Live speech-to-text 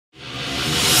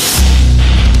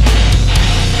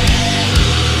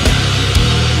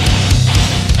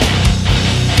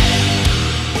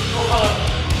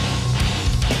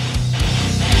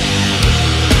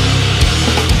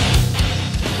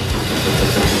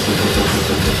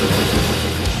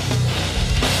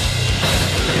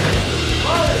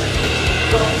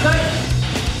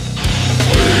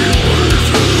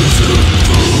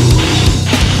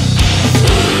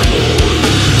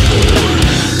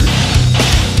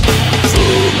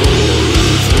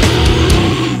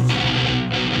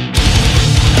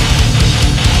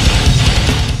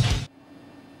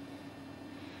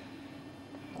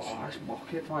That's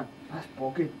bucket, man. That's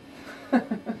boggy.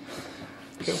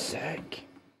 Sick.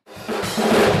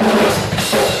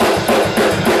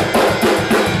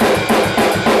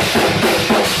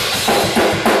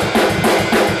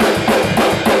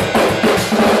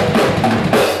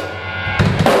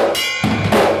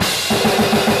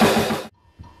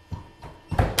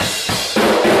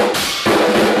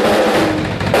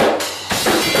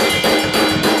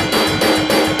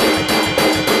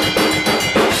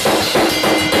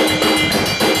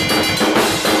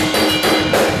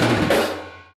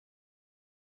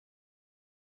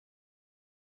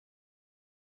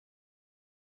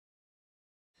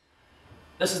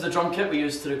 This is the drum kit we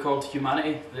used to record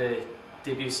Humanity, the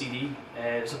debut CD.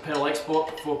 It's a Pearl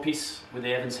Export 4-piece with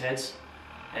the Evans heads.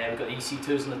 We've got the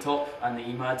EC2s on the top and the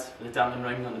EMAD with the damping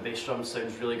ring on the bass drum.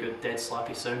 Sounds really good, dead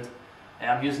slappy sound.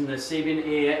 I'm using the Sabian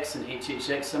AAX and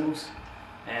HHX cymbals,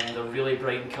 and they're really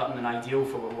bright and cutting and ideal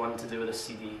for what we want to do with this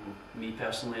CD, me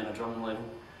personally on a drum level.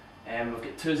 We've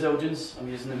got two Zildjians. I'm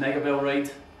using the Mega Bell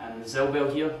Ride and the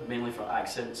Zilbell here, mainly for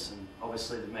accents, and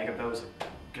obviously the Mega Bell is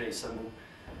a great cymbal.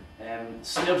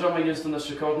 Snare drum I used on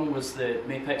this recording was the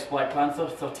Mapex Black Panther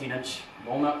 13-inch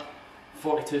walnut,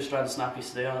 42 strand snappy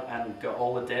snare, and got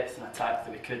all the depth and attack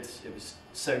that we could. It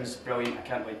sounds brilliant. I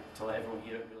can't wait to let everyone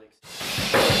hear it. Really.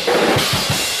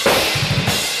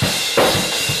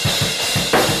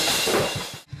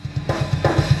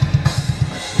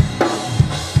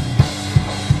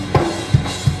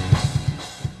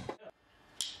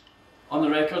 On the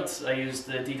record, I used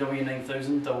the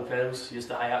DW9000 double pedals, used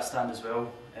the hi-hat stand as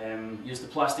well, used the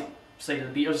plastic side of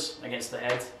the beaters against the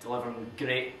head, delivering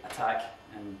great attack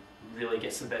and really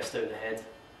gets the best out of the head.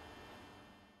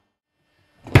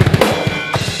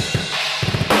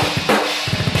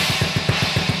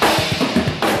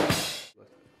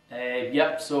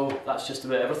 Yep, so that's just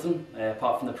about everything,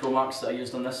 apart from the Pro Marks that I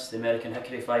used on this, the American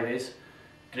Hickory 5As.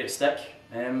 Great stick.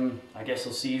 I guess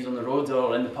I'll see you on the road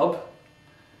or in the pub.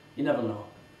 You never know.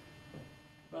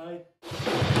 Bye.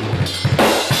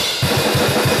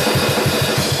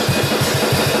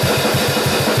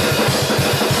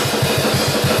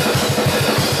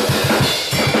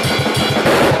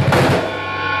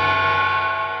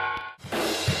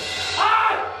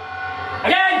 Ah!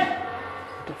 Again!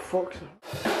 What the fuck's that?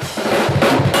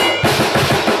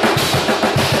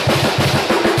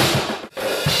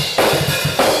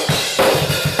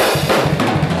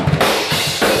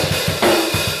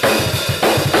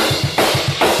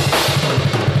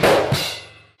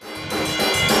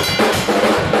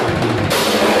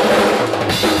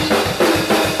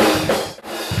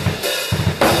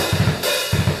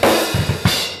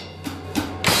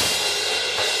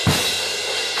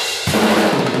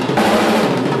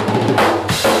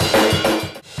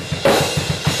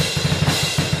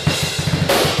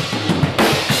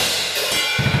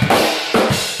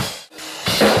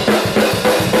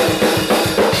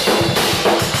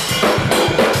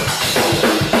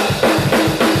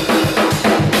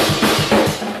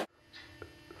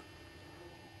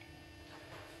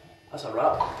 That's a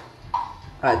wrap.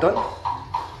 Alright, done?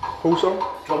 Whole song?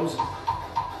 Drums.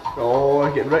 Oh,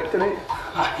 I'm getting wrecked tonight.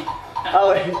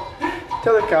 Ali,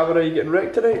 tell the camera you're getting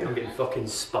wrecked tonight. I'm getting fucking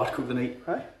sparkled tonight.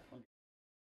 Aye.